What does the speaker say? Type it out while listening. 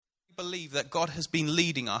believe that God has been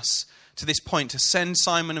leading us to this point to send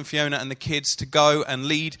Simon and Fiona and the kids to go and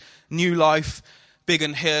lead New Life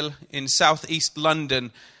Biggin Hill in southeast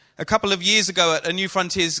London. A couple of years ago at a New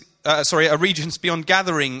Frontiers, a Regions Beyond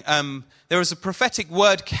gathering, there was a prophetic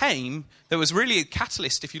word came that was really a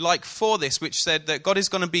catalyst, if you like, for this, which said that God is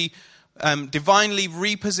going to be divinely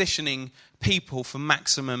repositioning people for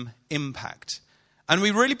maximum impact. And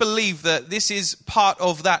we really believe that this is part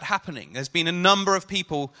of that happening. There's been a number of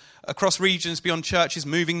people across Regions Beyond churches,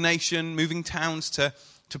 moving nation, moving towns to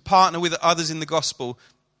partner with others in the gospel.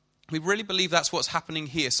 We really believe that's what's happening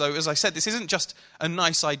here. So as I said, this isn't just a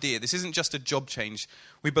nice idea. This isn't just a job change.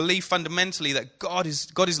 We believe fundamentally that God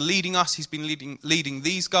is leading us. He's been leading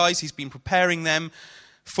these guys. He's been preparing them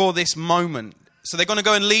for this moment. So they're going to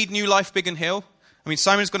go and lead New Life Biggin Hill. I mean,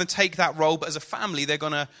 Simon's going to take that role, but as a family, they're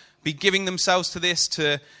going to be giving themselves to this,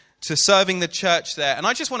 to serving the church there. And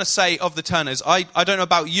I just want to say of the Turners, I don't know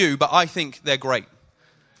about you, but I think they're great.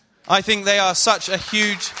 I think they are such a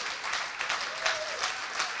huge...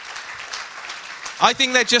 I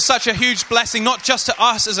think they're just such a huge blessing, not just to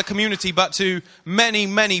us as a community, but to many,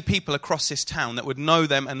 many people across this town that would know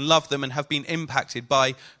them and love them and have been impacted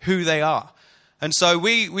by who they are. And so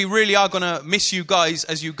we really are going to miss you guys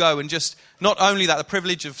as you go. And just not only that, the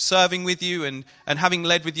privilege of serving with you and having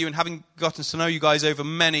led with you and having gotten to know you guys over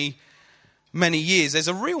many, many years. There's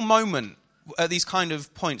a real moment at these kind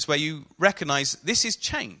of points where you recognize this is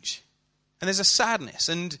change. And there's a sadness.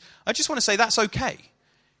 And I just want to say that's okay.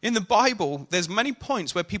 In the Bible, there's many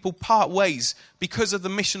points where people part ways because of the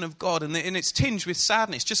mission of God, and it's tinged with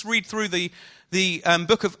sadness. Just read through the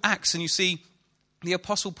book of Acts, and you see the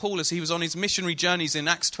Apostle Paul as he was on his missionary journeys in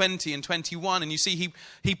Acts 20 and 21, and you see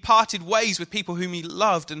he parted ways with people whom he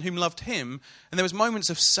loved and whom loved him, and there was moments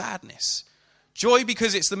of sadness. Joy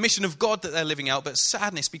because it's the mission of God that they're living out, but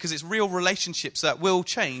sadness because it's real relationships that will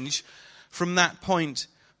change from that point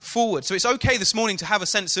forward. So it's okay this morning to have a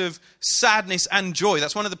sense of sadness and joy.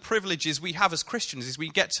 That's one of the privileges we have as Christians, is we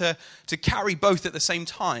get to carry both at the same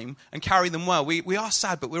time and carry them well. We are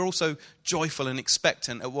sad, but we're also joyful and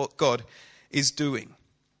expectant at what God is doing.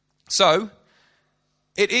 So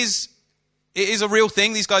it is a real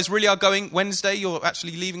thing. These guys really are going. Wednesday, you're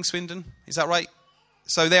actually leaving Swindon. Is that right?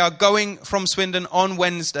 So they are going from Swindon on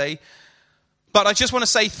Wednesday. But I just want to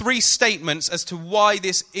say 3 statements as to why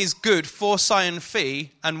this is good for Sion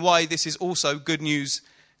Fee and why this is also good news,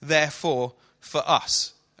 therefore, for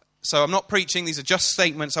us. So I'm not preaching. These are just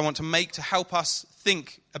statements I want to make to help us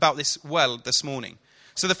think about this well this morning.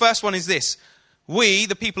 So the first one is this. We,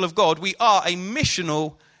 the people of God, we are a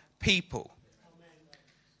missional people.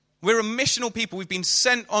 We're a missional people. We've been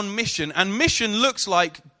sent on mission. And mission looks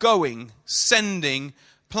like going, sending,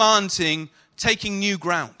 planting, taking new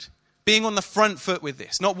ground. Being on the front foot with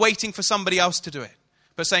this, not waiting for somebody else to do it,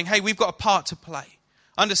 but saying, hey, we've got a part to play.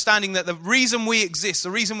 Understanding that the reason we exist, the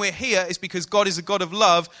reason we're here is because God is a God of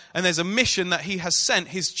love, and there's a mission that he has sent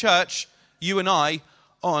his church, you and I,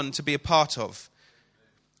 on to be a part of.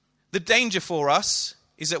 The danger for us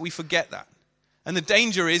is that we forget that. And the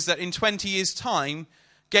danger is that in 20 years' time,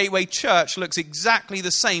 Gateway Church looks exactly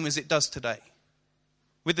the same as it does today,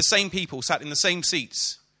 with the same people sat in the same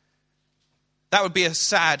seats. That would be a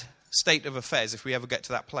sad state of affairs if we ever get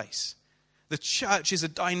to that place. The church is a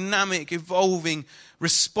dynamic, evolving,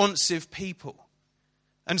 responsive people.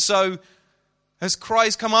 And so, as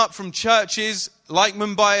cries come up from churches like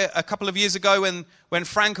Mumbai a couple of years ago when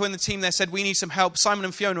Franco and the team there said we need some help, Simon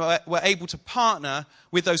and Fiona were able to partner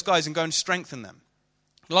with those guys and go and strengthen them.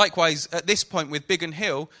 Likewise, at this point with Biggin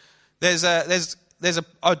Hill, there's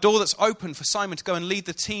a door that's open for Simon to go and lead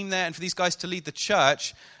the team there and for these guys to lead the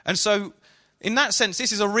church. And so, in that sense,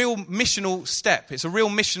 this is a real missional step. It's a real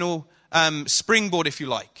missional springboard, if you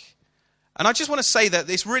like. And I just want to say that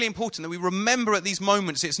it's really important that we remember at these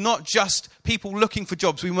moments, it's not just people looking for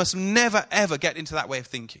jobs. We must never, ever get into that way of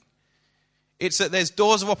thinking. It's that there's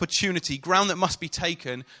doors of opportunity, ground that must be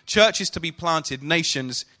taken, churches to be planted,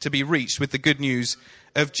 nations to be reached with the good news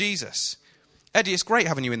of Jesus. Eddie, it's great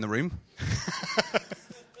having you in the room.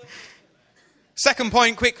 Second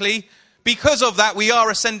point, quickly, because of that, we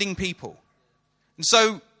are ascending people. And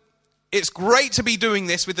so it's great to be doing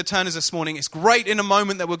this with the Turners this morning. It's great in a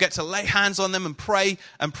moment that we'll get to lay hands on them and pray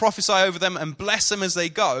and prophesy over them and bless them as they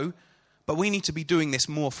go. But we need to be doing this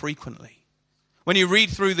more frequently. When you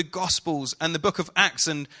read through the Gospels and the book of Acts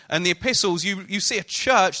and the epistles, you see a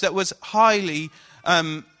church that was highly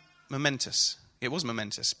momentous. It was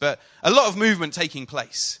momentous, but a lot of movement taking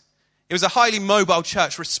place. It was a highly mobile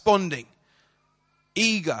church responding.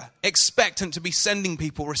 Eager, expectant to be sending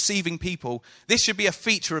people, receiving people. This should be a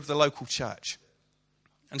feature of the local church.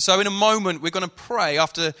 And so in a moment, we're going to pray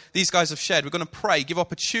after these guys have shared. We're going to pray, give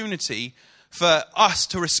opportunity for us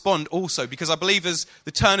to respond also. Because I believe as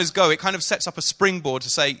the Turners go, it kind of sets up a springboard to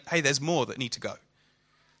say, hey, there's more that need to go.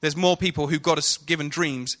 There's more people who God has given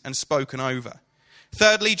dreams and spoken over.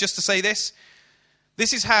 Thirdly, just to say this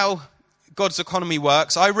is how God's economy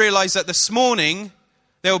works. I realize that this morning,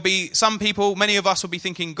 there will be some people, many of us will be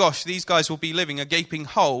thinking, gosh, these guys will be living a gaping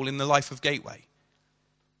hole in the life of Gateway.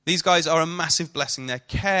 These guys are a massive blessing. Their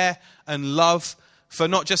care and love for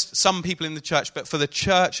not just some people in the church, but for the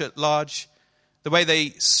church at large, the way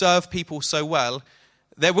they serve people so well,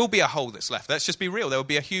 there will be a hole that's left. Let's just be real. There will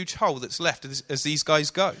be a huge hole that's left as these guys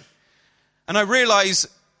go. And I realize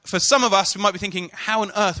for some of us, we might be thinking, how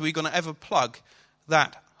on earth are we going to ever plug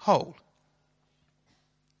that hole?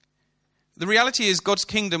 The reality is God's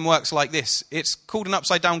kingdom works like this. It's called an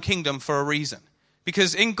upside-down kingdom for a reason.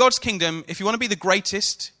 Because in God's kingdom, if you want to be the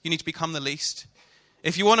greatest, you need to become the least.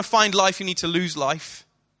 If you want to find life, you need to lose life.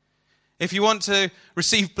 If you want to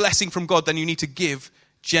receive blessing from God, then you need to give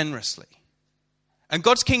generously. And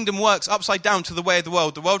God's kingdom works upside down to the way of the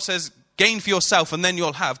world. The world says, gain for yourself and then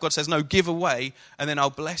you'll have. God says, no, give away and then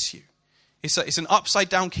I'll bless you. It's an upside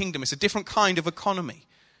down kingdom. It's a different kind of economy.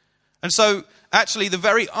 And so actually the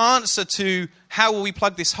very answer to how will we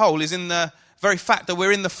plug this hole is in the very fact that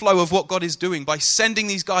we're in the flow of what God is doing by sending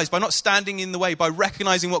these guys, by not standing in the way, by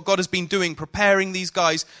recognizing what God has been doing, preparing these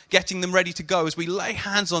guys, getting them ready to go. As we lay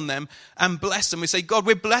hands on them and bless them, we say, God,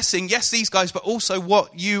 we're blessing, yes, these guys, but also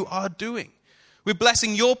what you are doing. We're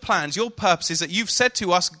blessing your plans, your purposes that you've said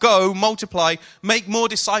to us, go, multiply, make more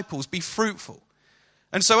disciples, be fruitful.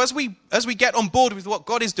 And so as we get on board with what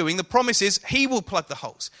God is doing, the promise is he will plug the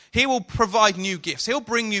holes. He will provide new gifts. He'll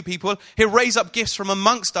bring new people. He'll raise up gifts from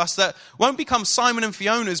amongst us that won't become Simon and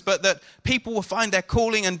Fiona's, but that people will find their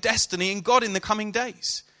calling and destiny in God in the coming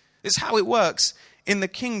days. It's how it works in the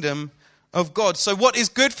kingdom of God. So what is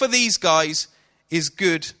good for these guys is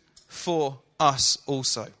good for us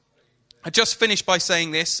also. I just finished by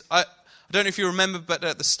saying this. I don't know if you remember, but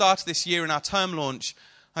at the start of this year in our term launch,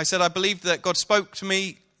 I said I believed that God spoke to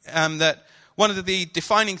me that one of the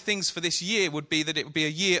defining things for this year would be that it would be a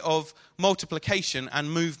year of multiplication and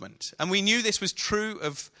movement. And we knew this was true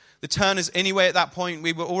of the Turners anyway at that point.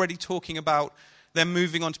 We were already talking about them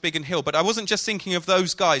moving on to Biggin Hill. But I wasn't just thinking of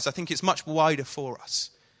those guys. I think it's much wider for us.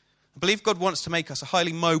 I believe God wants to make us a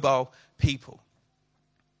highly mobile people.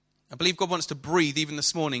 I believe God wants to breathe, even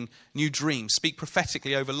this morning, new dreams, speak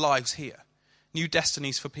prophetically over lives here, new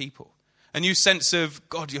destinies for people. A new sense of,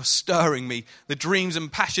 God, you're stirring me. The dreams and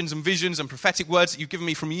passions and visions and prophetic words that you've given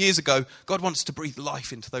me from years ago, God wants to breathe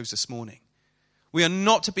life into those this morning. We are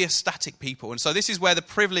not to be a static people. And so this is where the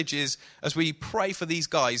privilege is, as we pray for these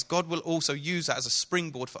guys, God will also use that as a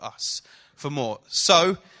springboard for us for more.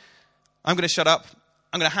 So I'm going to shut up.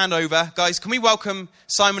 I'm going to hand over. Guys, can we welcome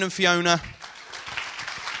Simon and Fiona?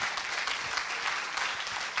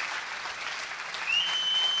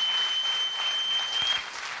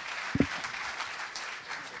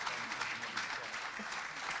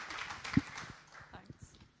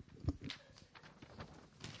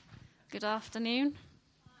 Good afternoon.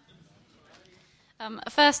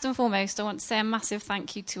 First and foremost, I want to say a massive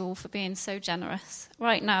thank you to all for being so generous.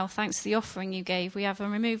 Right now, thanks to the offering you gave, we have a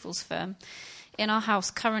removals firm in our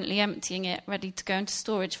house currently emptying it, ready to go into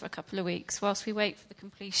storage for a couple of weeks whilst we wait for the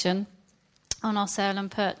completion on our sale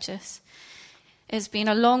and purchase. It's been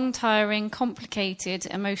a long, tiring, complicated,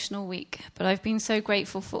 emotional week, but I've been so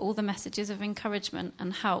grateful for all the messages of encouragement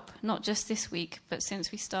and help, not just this week, but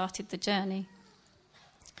since we started the journey.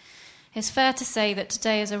 It's fair to say that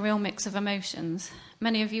today is a real mix of emotions.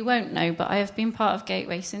 Many of you won't know, but I have been part of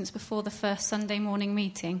Gateway since before the first Sunday morning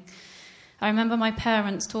meeting. I remember my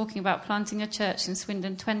parents talking about planting a church in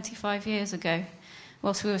Swindon 25 years ago,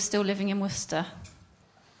 whilst we were still living in Worcester.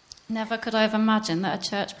 Never could I have imagined that a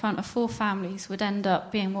church plant of 4 families would end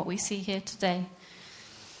up being what we see here today.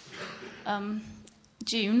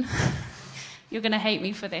 June, you're going to hate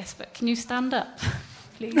me for this, but can you stand up,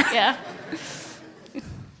 please? Yeah.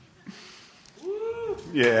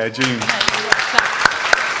 Yeah, June.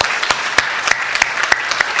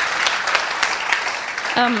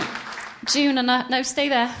 June and her... No, stay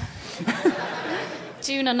there.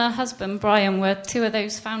 June and her husband, Brian, were 2 of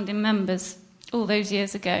those founding members all those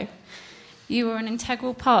years ago. You were an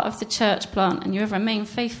integral part of the church plant, and you have remained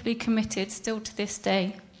faithfully committed still to this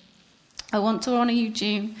day. I want to honour you,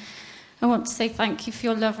 June. I want to say thank you for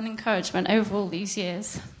your love and encouragement over all these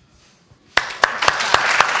years.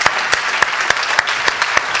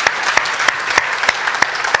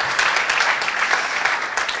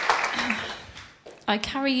 I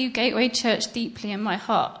carry you, Gateway Church, deeply in my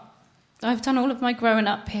heart. I've done all of my growing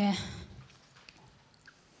up here.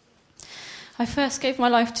 I first gave my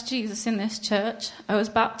life to Jesus in this church. I was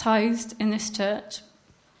baptised in this church.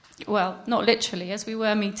 Well, not literally, as we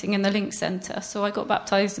were meeting in the Link Centre, so I got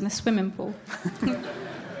baptised in the swimming pool.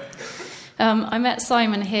 I met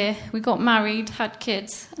Simon here. We got married, had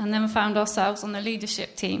kids, and then found ourselves on the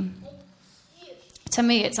leadership team. To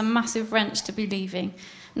me, it's a massive wrench to be leaving,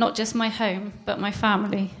 not just my home, but my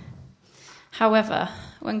family. However,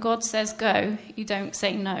 when God says go, you don't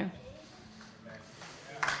say no.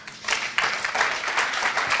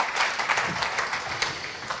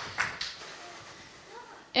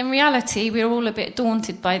 In reality, we're all a bit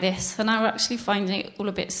daunted by this, and I'm actually finding it all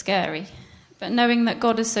a bit scary. But knowing that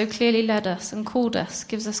God has so clearly led us and called us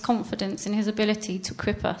gives us confidence in his ability to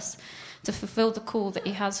equip us to fulfill the call that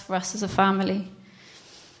he has for us as a family.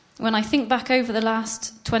 When I think back over the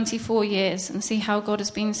last 24 years and see how God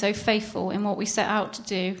has been so faithful in what we set out to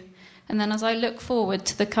do, and then as I look forward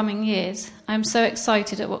to the coming years, I'm so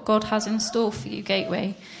excited at what God has in store for you,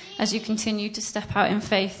 Gateway, as you continue to step out in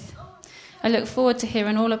faith. I look forward to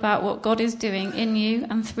hearing all about what God is doing in you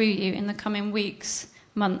and through you in the coming weeks,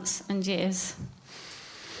 months and years.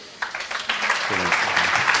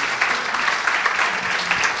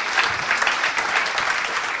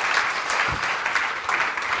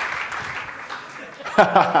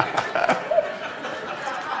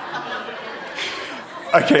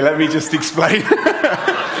 Okay, let me just explain.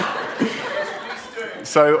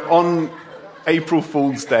 So on April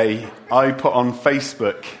Fool's Day, I put on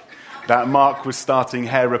Facebook that Mark was starting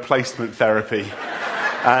hair replacement therapy,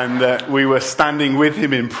 and we were standing with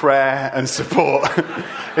him in prayer and support.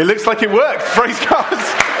 It looks like it worked, praise God.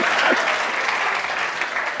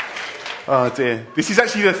 Oh dear. This is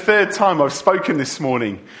actually the third time I've spoken this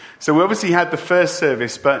morning. So we obviously had the first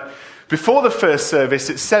service, but before the first service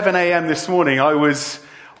at 7 a.m. this morning, I was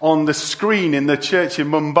on the screen in the church in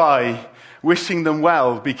Mumbai wishing them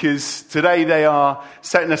well, because today they are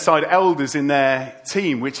setting aside elders in their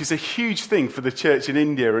team, which is a huge thing for the church in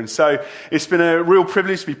India. And so it's been a real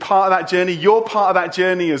privilege to be part of that journey. You're part of that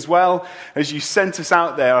journey as well. As you sent us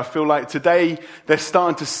out there, I feel like today they're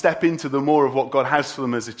starting to step into the more of what God has for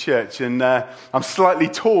them as a church. And I'm slightly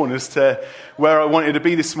torn as to where I wanted to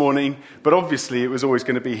be this morning, but obviously it was always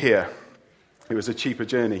going to be here. It was a cheaper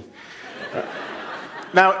journey.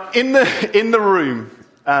 Now, in the room,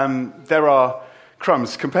 there are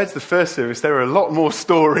crumbs. Compared to the first service, there are a lot more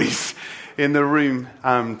stories in the room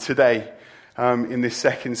today in this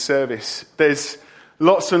second service. There's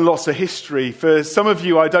lots and lots of history. For some of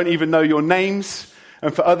you, I don't even know your names,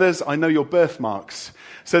 and for others, I know your birthmarks.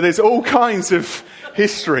 So there's all kinds of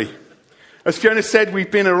history. As Fiona said,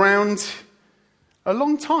 we've been around a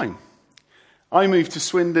long time. I moved to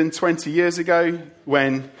Swindon 20 years ago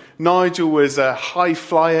when Nigel was a high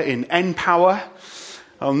flyer in N-Power.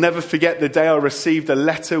 I'll never forget the day I received a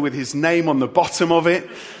letter with his name on the bottom of it.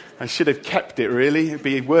 I should have kept it, really. It'd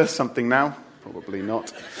be worth something now. Probably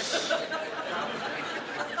not.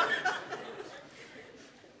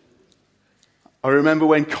 I remember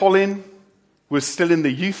when Colin was still in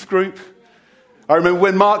the youth group. I remember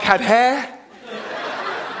when Mark had hair.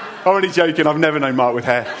 I'm only joking. I've never known Mark with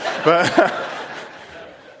hair.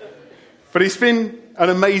 But it's been an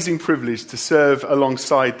amazing privilege to serve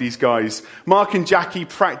alongside these guys. Mark and Jackie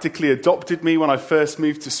practically adopted me when I first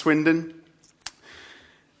moved to Swindon.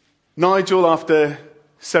 Nigel, after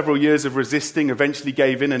several years of resisting, eventually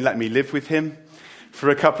gave in and let me live with him for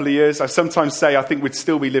a couple of years. I sometimes say I think we'd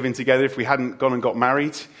still be living together if we hadn't gone and got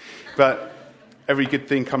married. But every good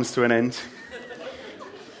thing comes to an end.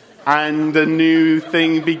 And a new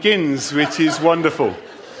thing begins, which is wonderful.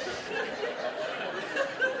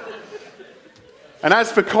 And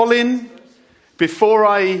as for Colin, before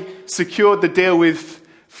I secured the deal with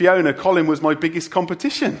Fiona, Colin was my biggest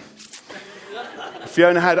competition.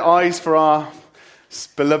 Fiona had eyes for our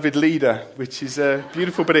beloved leader, which is a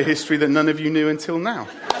beautiful bit of history that none of you knew until now.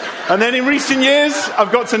 And then in recent years,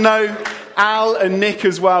 I've got to know Al and Nick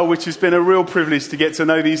as well, which has been a real privilege to get to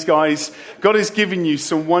know these guys. God has given you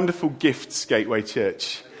some wonderful gifts, Gateway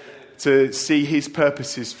Church, to see his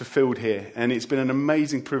purposes fulfilled here. And it's been an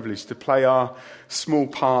amazing privilege to play our small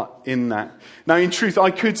part in that. Now, in truth, I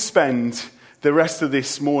could spend the rest of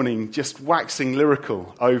this morning just waxing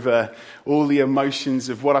lyrical over all the emotions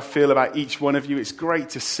of what I feel about each one of you. It's great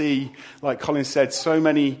to see, like Colin said, so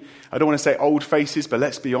many, I don't want to say old faces, but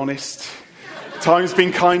let's be honest. Time's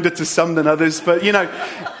been kinder to some than others. But, you know,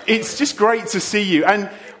 it's just great to see you. And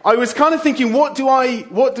I was kind of thinking, what do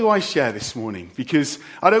I share this morning? Because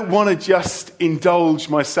I don't want to just indulge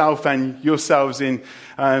myself and yourselves in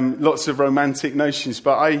lots of romantic notions.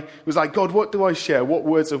 But I was like, God, what do I share? What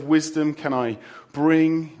words of wisdom can I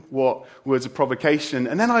bring? What words of provocation?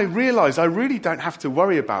 And then I realized I really don't have to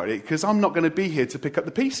worry about it because I'm not going to be here to pick up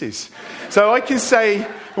the pieces. So I can say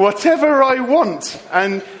whatever I want.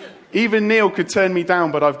 And even Neil could turn me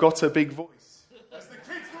down, but I've got a big voice. As the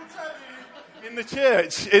kids will tell you in the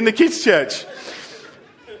church, in the kids' church.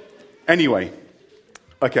 Anyway,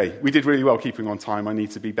 okay, we did really well keeping on time. I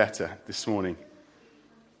need to be better this morning.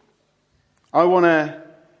 I want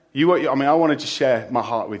to just share my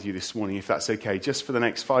heart with you this morning, if that's okay, just for the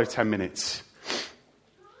next 5-10 minutes.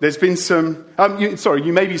 There's been some...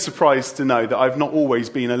 you may be surprised to know that I've not always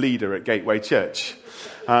been a leader at Gateway Church.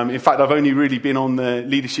 In fact, I've only really been on the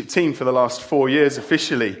leadership team for the last 4 years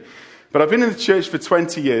officially. But I've been in the church for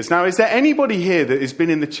 20 years. Now, is there anybody here that has been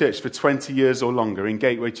in the church for 20 years or longer, in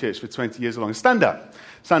Gateway Church for 20 years or longer? Stand up.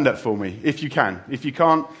 Stand up for me, if you can. If you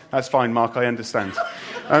can't, that's fine, Mark, I understand.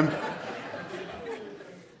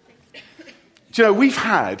 Do you know, we've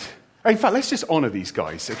had... In fact, let's just honour these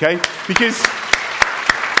guys, okay? Because,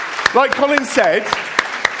 like Colin said,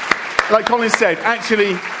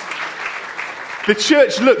 actually, the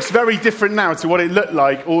church looks very different now to what it looked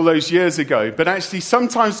like all those years ago. But actually,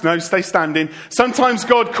 sometimes, no, stay standing. Sometimes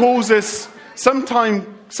God calls us...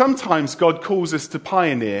 Sometimes God calls us to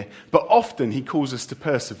pioneer, but often he calls us to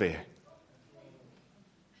persevere.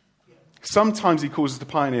 Sometimes he calls us to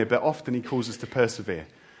pioneer, but often he calls us to persevere.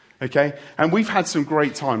 Okay? And we've had some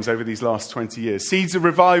great times over these last 20 years. Seeds of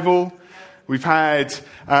Revival. We've had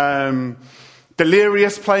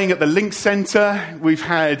Delirious playing at the Link Centre. We've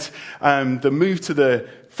had the move to the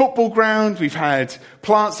football ground. We've had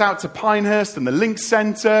plants out to Pinehurst and the Link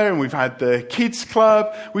Centre. And we've had the Kids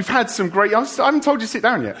Club. We've had some great... I haven't told you to sit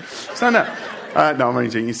down yet. Stand up. No, I'm only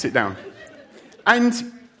joking. You sit down. And,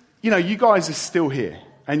 you know, you guys are still here.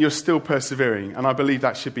 And you're still persevering. And I believe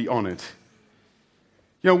that should be honoured.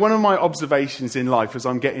 You know, one of my observations in life as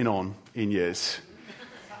I'm getting on in years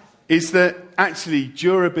is that actually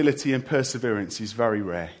durability and perseverance is very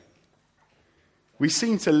rare. We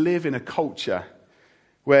seem to live in a culture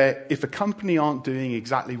where if a company aren't doing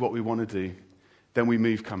exactly what we want to do, then we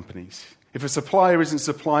move companies. If a supplier isn't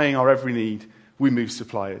supplying our every need, we move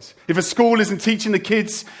suppliers. If a school isn't teaching the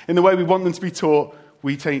kids in the way we want them to be taught,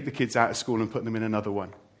 we take the kids out of school and put them in another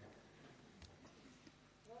one.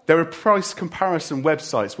 There are price comparison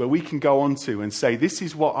websites where we can go onto and say, this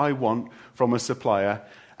is what I want from a supplier,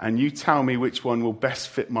 and you tell me which one will best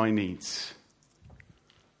fit my needs.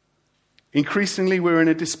 Increasingly, we're in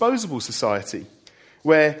a disposable society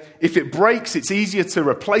where if it breaks, it's easier to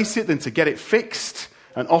replace it than to get it fixed,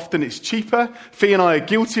 and often it's cheaper. Fee and I are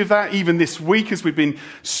guilty of that even this week as we've been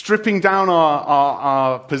stripping down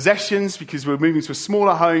our possessions because we're moving to a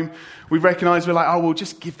smaller home. We recognise we're like, oh, we'll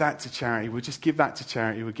just give that to charity. We'll just give that to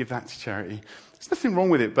charity. We'll give that to charity. There's nothing wrong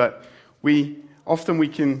with it, but we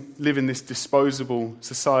can live in this disposable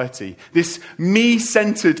society, this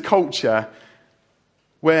me-centred culture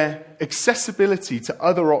where accessibility to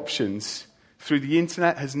other options through the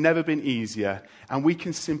internet has never been easier, and we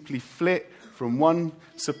can simply flit from one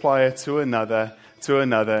supplier to another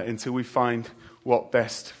until we find what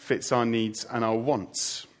best fits our needs and our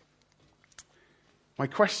wants. My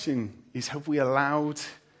question is, have we allowed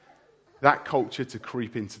that culture to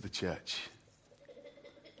creep into the church?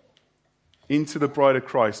 Into the bride of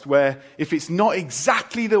Christ, where if it's not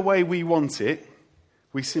exactly the way we want it,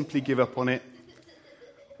 we simply give up on it.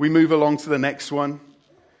 We move along to the next one.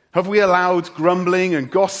 Have we allowed grumbling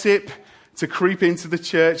and gossip to creep into the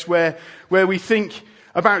church where we think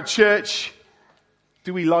about church?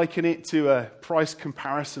 Do we liken it to a price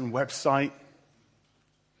comparison website?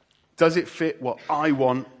 Does it fit what I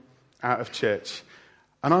want out of church?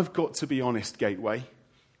 And I've got to be honest, Gateway,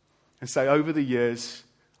 and say over the years,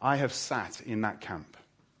 I have sat in that camp.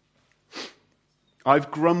 I've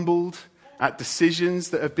grumbled at decisions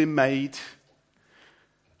that have been made.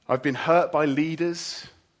 I've been hurt by leaders,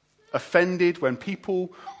 offended when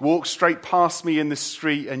people walk straight past me in the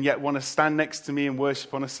street and yet want to stand next to me and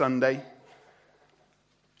worship on a Sunday.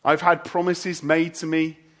 I've had promises made to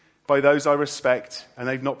me by those I respect and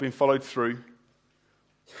they've not been followed through.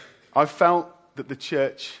 I've felt that the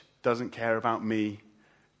church doesn't care about me,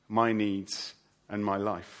 my needs, and my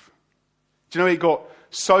life. Do you know, it got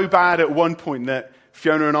so bad at one point that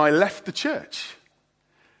Fiona and I left the church.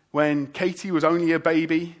 When Katie was only a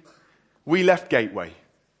baby, we left Gateway.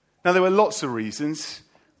 Now, there were lots of reasons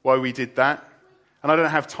why we did that, and I don't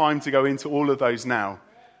have time to go into all of those now,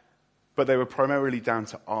 but they were primarily down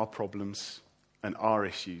to our problems. and our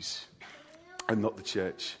issues and not the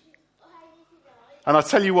church. And I'll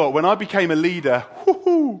tell you what, when I became a leader,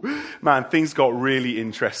 man, things got really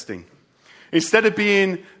interesting. Instead of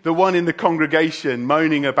being the one in the congregation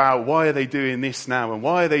moaning about why are they doing this now and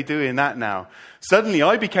why are they doing that now, suddenly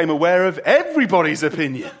I became aware of everybody's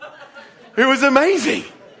opinion. It was amazing.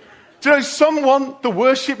 Do you know, some want the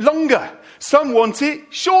worship longer. Some want it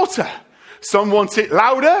shorter. Some want it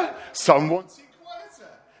louder. Some want it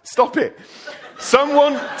quieter. Stop it. Some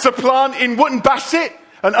want to plant in Wootton Bassett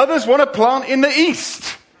and others want to plant in the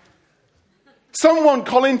east. Some want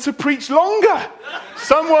Colin to preach longer.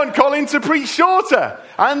 Some want Colin to preach shorter.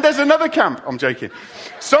 And there's another camp. I'm joking.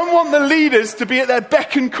 Some want the leaders to be at their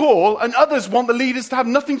beck and call, and others want the leaders to have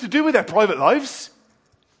nothing to do with their private lives.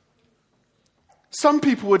 Some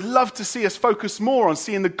people would love to see us focus more on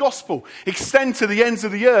seeing the gospel extend to the ends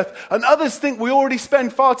of the earth, and others think we already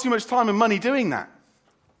spend far too much time and money doing that.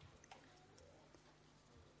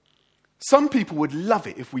 Some people would love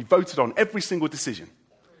it if we voted on every single decision,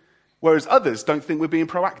 whereas others don't think we're being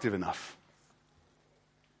proactive enough.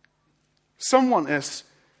 Some want us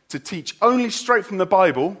to teach only straight from the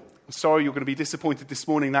Bible. I'm sorry, you're going to be disappointed this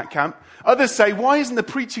morning, that camp. Others say, why isn't the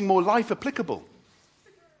preaching more life applicable?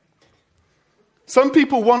 Some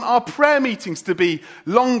people want our prayer meetings to be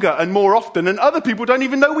longer and more often, and other people don't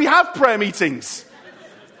even know we have prayer meetings.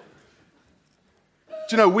 Do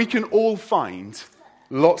you know, we can all find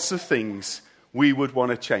lots of things we would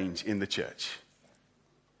want to change in the church.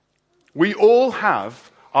 We all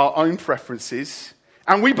have our own preferences,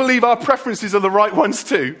 and we believe our preferences are the right ones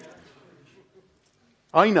too.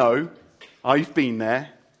 I know, I've been there,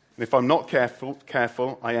 and if I'm not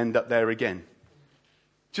careful, I end up there again.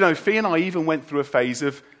 Do you know, Fee and I even went through a phase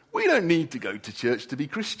of, we don't need to go to church to be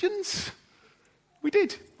Christians. We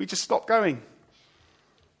did. We just stopped going.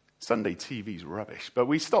 Sunday TV's rubbish, but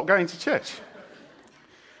we stopped going to church.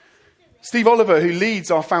 Steve Oliver, who leads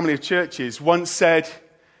our family of churches, once said,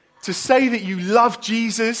 to say that you love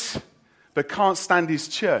Jesus but can't stand his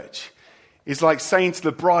church is like saying to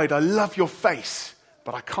the bride, I love your face,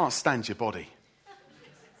 but I can't stand your body.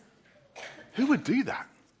 Who would do that?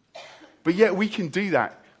 But yet we can do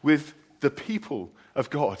that with the people of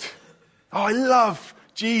God. Oh, I love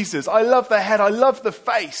Jesus. I love the head. I love the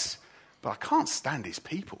face. But I can't stand his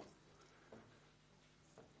people.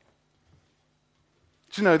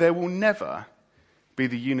 Do you know, there will never be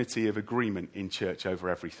the unity of agreement in church over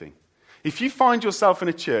everything. If you find yourself in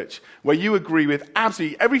a church where you agree with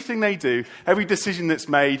absolutely everything they do, every decision that's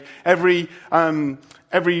made, every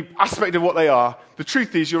aspect of what they are, the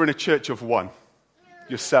truth is you're in a church of one.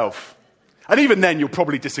 Yourself. And even then, you'll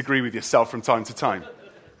probably disagree with yourself from time to time.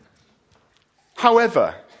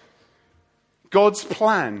 However, God's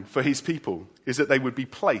plan for his people is that they would be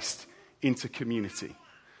placed into community,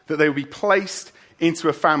 that they would be placed into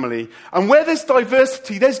a family. And where there's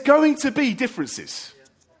diversity, there's going to be differences.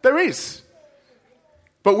 There is.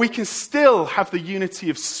 But we can still have the unity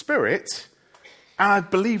of spirit, and I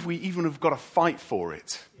believe we even have got to fight for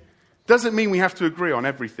it. Doesn't mean we have to agree on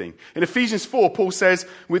everything. In Ephesians 4, Paul says,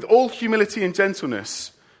 with all humility and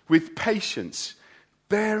gentleness, with patience,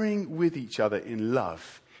 bearing with each other in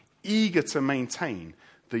love, eager to maintain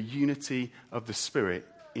the unity of the Spirit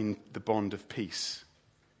in the bond of peace.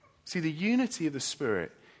 See, the unity of the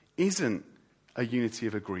Spirit isn't a unity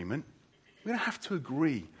of agreement. We don't have to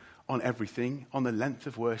agree on everything, on the length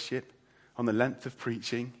of worship, on the length of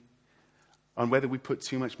preaching, on whether we put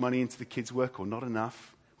too much money into the kids' work or not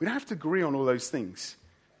enough. We don't have to agree on all those things.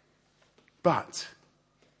 But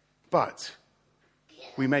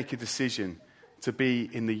we make a decision to be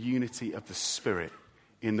in the unity of the Spirit,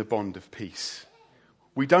 in the bond of peace.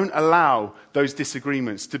 We don't allow those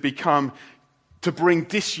disagreements to bring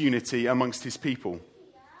disunity amongst his people.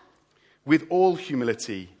 With all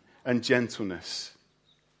humility and gentleness,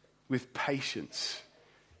 with patience,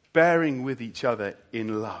 bearing with each other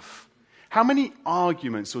in love. How many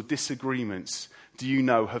arguments or disagreements do you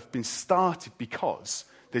know have been started because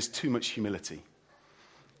there's too much humility?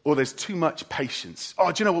 Or there's too much patience?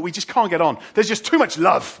 Oh, do you know what? We just can't get on. There's just too much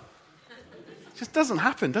love. It just doesn't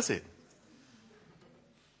happen, does it?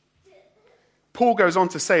 Paul goes on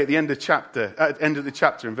to say at the end of the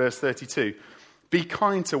chapter in verse 32, be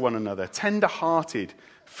kind to one another, tender-hearted,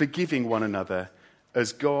 forgiving one another,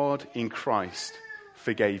 as God in Christ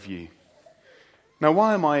forgave you. Now,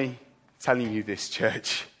 why am I telling you this,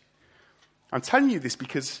 church? I'm telling you this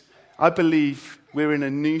because I believe we're in a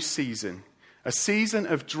new season, a season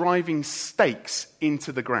of driving stakes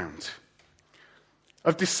into the ground,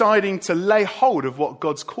 of deciding to lay hold of what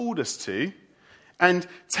God's called us to and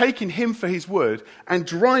taking him for his word and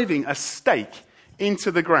driving a stake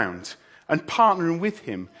into the ground and partnering with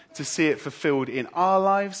him to see it fulfilled in our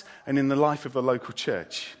lives and in the life of the local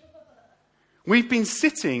church. We've been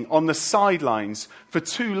sitting on the sidelines for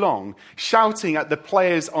too long, shouting at the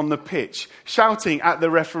players on the pitch, shouting at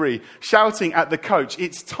the referee, shouting at the coach.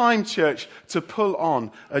 It's time, church, to pull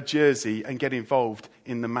on a jersey and get involved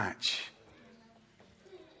in the match.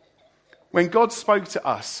 When God spoke to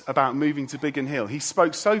us about moving to Biggin Hill, he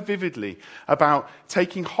spoke so vividly about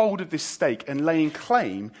taking hold of this stake and laying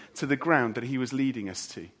claim to the ground that he was leading us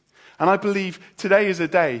to. And I believe today is a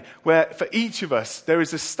day where for each of us, there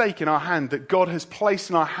is a stake in our hand that God has placed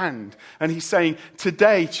in our hand. And he's saying,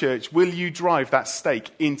 today, church, will you drive that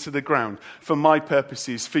stake into the ground for my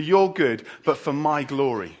purposes, for your good, but for my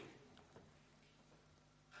glory?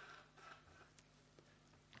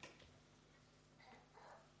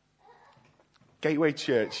 Gateway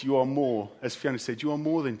Church, you are more, as Fiona said, you are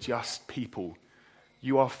more than just people.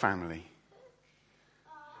 You are family.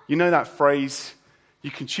 You know that phrase, you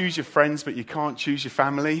can choose your friends, but you can't choose your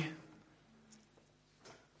family?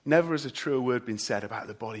 Never has a truer word been said about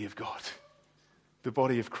the body of God, the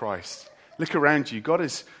body of Christ. Look around you. God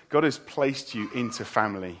has placed you into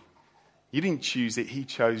family. You didn't choose it, he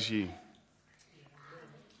chose you.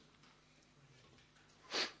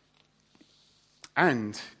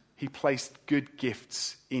 And he placed good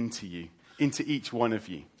gifts into you, into each one of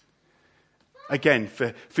you. Again,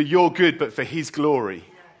 for your good, but for his glory.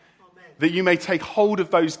 That you may take hold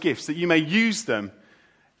of those gifts, that you may use them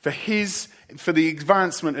for the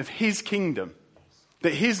advancement of his kingdom.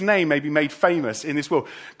 That his name may be made famous in this world.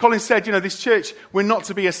 Colin said, this church, we're not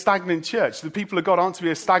to be a stagnant church. The people of God aren't to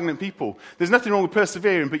be a stagnant people. There's nothing wrong with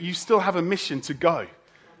persevering, but you still have a mission to go.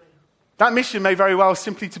 That mission may very well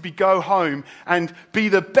simply to be go home and be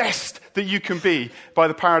the best that you can be by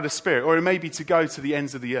the power of the Spirit. Or it may be to go to the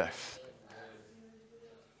ends of the earth.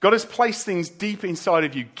 God has placed things deep inside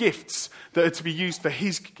of you, gifts that are to be used for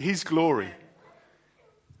his glory.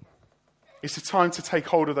 It's a time to take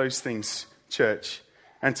hold of those things, church,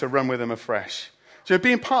 and to run with them afresh. So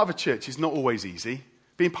being part of a church is not always easy.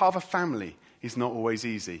 Being part of a family is not always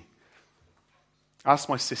easy. Ask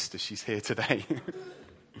my sister, she's here today.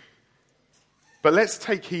 But let's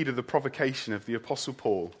take heed of the provocation of the Apostle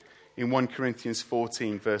Paul in 1 Corinthians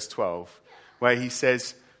 14, verse 12, where he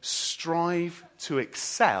says, strive to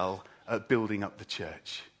excel at building up the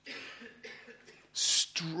church.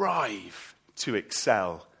 Strive to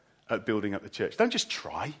excel at building up the church. Don't just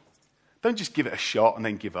try. Don't just give it a shot and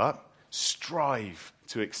then give up. Strive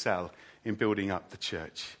to excel in building up the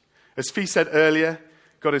church. As Fee said earlier,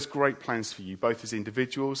 God has great plans for you, both as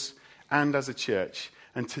individuals and as a church.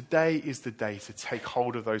 And today is the day to take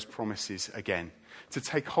hold of those promises again. To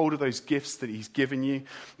take hold of those gifts that he's given you,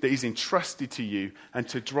 that he's entrusted to you, and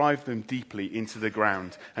to drive them deeply into the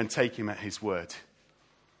ground and take him at his word.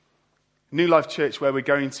 New Life Church, where we're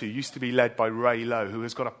going to, used to be led by Ray Lowe, who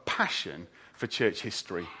has got a passion for church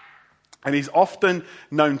history. And he's often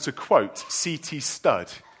known to quote C.T.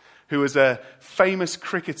 Studd, who was a famous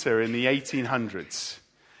cricketer in the 1800s.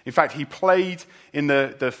 In fact, he played in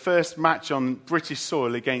the first match on British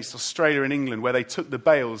soil against Australia and England, where they took the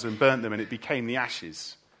bales and burnt them and it became the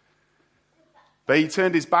Ashes. But he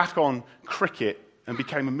turned his back on cricket and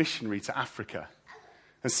became a missionary to Africa.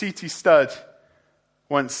 And C.T. Studd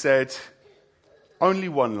once said, only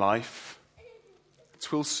one life,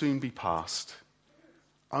 'twill soon be past.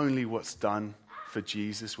 Only what's done for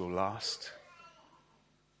Jesus will last.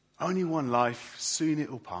 Only one life, soon it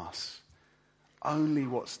will pass. Only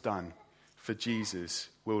what's done for Jesus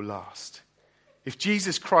will last. If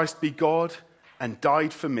Jesus Christ be God and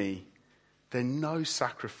died for me, then no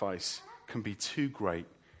sacrifice can be too great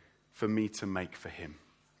for me to make for him.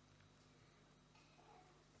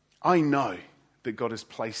 I know that God has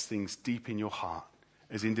placed things deep in your heart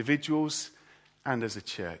as individuals and as a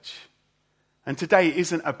church. And today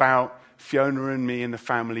isn't about Fiona and me and the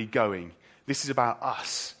family going. This is about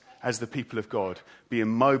us as the people of God, being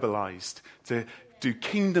mobilized to do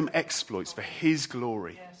kingdom exploits for his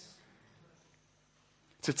glory. Yes.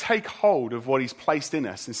 To take hold of what he's placed in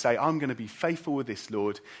us and say, I'm going to be faithful with this,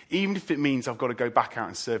 Lord, even if it means I've got to go back out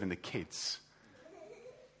and serve in the kids.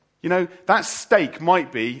 That stake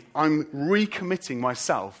might be, I'm recommitting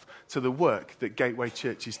myself to the work that Gateway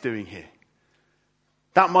Church is doing here.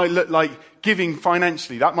 That might look like giving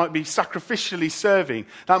financially. That might be sacrificially serving.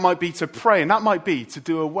 That might be to pray. And that might be to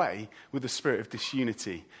do away with the spirit of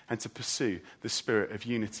disunity and to pursue the spirit of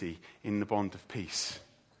unity in the bond of peace.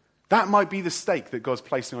 That might be the stake that God's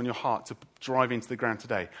placing on your heart to drive into the ground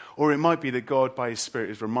today. Or it might be that God, by his Spirit,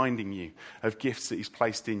 is reminding you of gifts that he's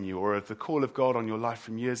placed in you, or of the call of God on your life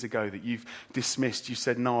from years ago that you've dismissed. You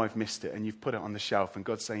said, no, I've missed it, and you've put it on the shelf. And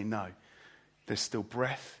God's saying, no, There's still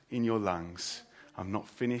breath in your lungs. I'm not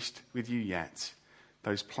finished with you yet.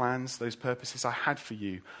 Those plans, those purposes I had for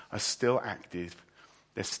you are still active.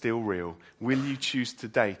 They're still real. Will you choose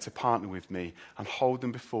today to partner with me and hold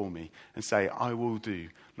them before me and say, I will do,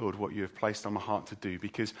 Lord, what you have placed on my heart to do?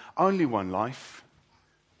 Because only one life,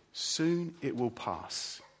 soon it will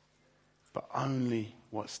pass. But only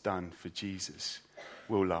what's done for Jesus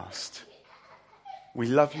will last. We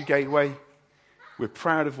love you, Gateway. We're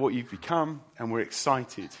proud of what you've become, and we're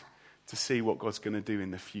excited to see what God's going to do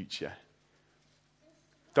in the future.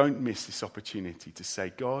 Don't miss this opportunity to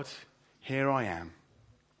say, God, here I am.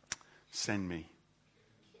 Send me.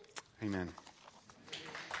 Amen.